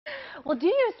Well, do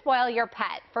you spoil your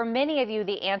pet? For many of you,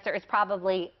 the answer is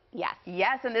probably yes.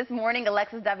 Yes, and this morning,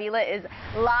 Alexus Davila is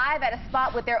live at a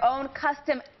spot with their own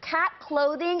custom cat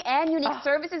clothing and unique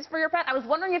services for your pet. I was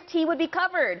wondering if T would be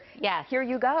covered. Yes. Here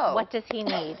you go. What does he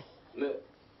need?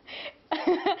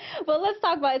 Well, let's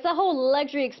talk about it. It's a whole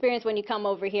luxury experience when you come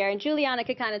over here, and Juliana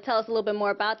could kind of tell us a little bit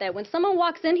more about that. When someone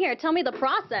walks in here, tell me the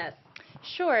process.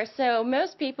 Sure. So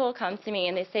most people come to me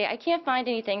and they say, I can't find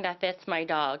anything that fits my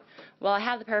dog. Well, I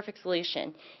have the perfect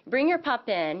solution. Bring your pup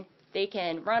in. They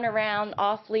can run around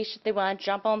off leash if they want,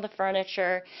 jump on the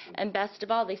furniture, and best of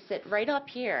all, they sit right up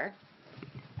here.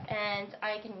 And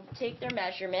I can take their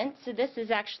measurements. So this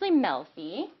is actually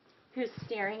Melfi, who's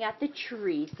staring at the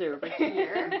trees over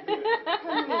here.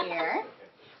 Come here,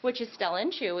 which is Stella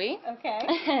and Chewy. Okay.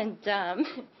 And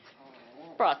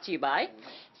brought to you by.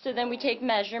 So then we take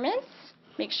measurements,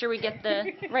 make sure we get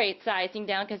the right sizing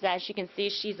down, because as you can see,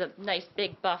 she's a nice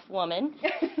big buff woman.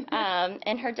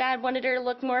 And her dad wanted her to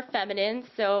look more feminine,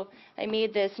 so I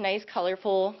made this nice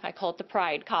colorful, I call it the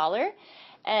pride collar,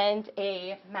 and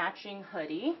a matching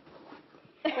hoodie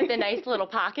with a nice little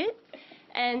pocket.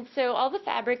 And so all the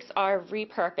fabrics are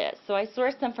repurposed. So I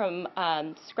sourced them from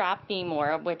Scrap Be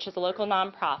More, which is a local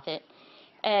nonprofit,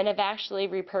 and I've actually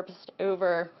repurposed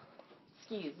over,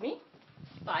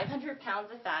 500 pounds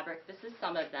of fabric. This is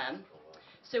some of them.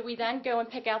 So we then go and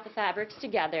pick out the fabrics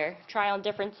together, try on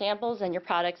different samples, and your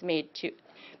product's made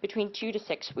between 2 to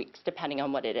 6 weeks, depending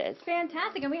on what it is.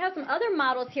 Fantastic. And we have some other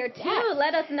models here, too. Yes.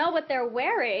 Let us know what they're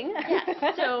wearing.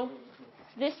 Yes. So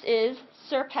this is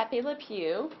Sir Pepe Le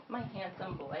Pew, my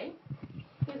handsome boy.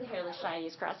 He's a hairless, shiny,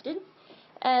 he's crusted.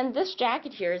 And this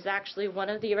jacket here is actually one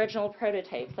of the original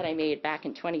prototypes that I made back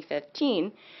in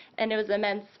 2015, and it was a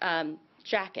men's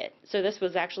jacket. So this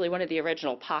was actually one of the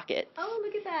original pockets. Oh,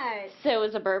 look at that. So it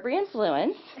was a Burberry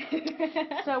influence.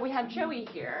 So we have Joey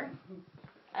here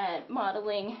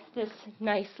modeling this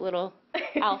nice little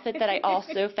outfit that I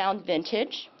also found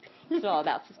vintage. It's all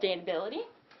about sustainability.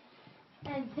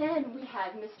 And then we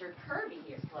have Mr. Kirby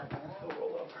here. So let's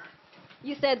roll over.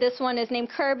 You said this one is named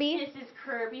Kirby? This is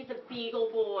Kirby, the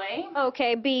Beagle boy.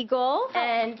 Okay, Beagle.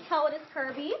 And how old is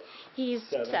Kirby? He's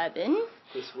 7.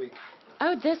 This week.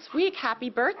 Oh, this week,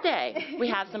 happy birthday. We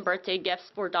have some birthday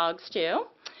gifts for dogs, too.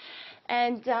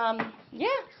 And, yeah,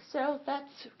 so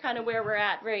that's kind of where we're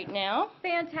at right now.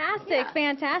 Fantastic, Yeah.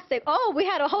 Fantastic. Oh, we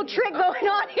had a whole trick going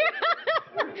on here.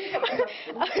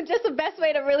 Just the best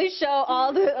way to really show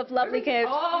all the lovely kids.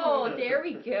 Oh, there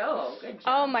we go. Good job.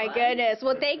 Oh, my goodness.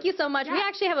 Well, thank you so much. Yeah. We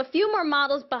actually have a few more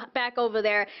models back over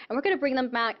there, and we're going to bring them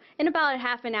back in about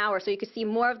half an hour so you can see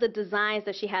more of the designs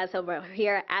that she has over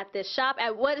here at this shop.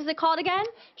 At what is it called again?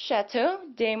 Chateau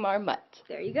de Marmutt.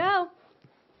 There you go.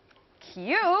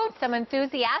 Cute. Some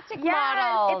enthusiastic Yes,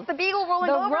 models. it's the Beagle rolling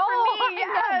the over roll. for me.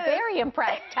 Yes. I'm very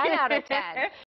impressed. 10 out of 10.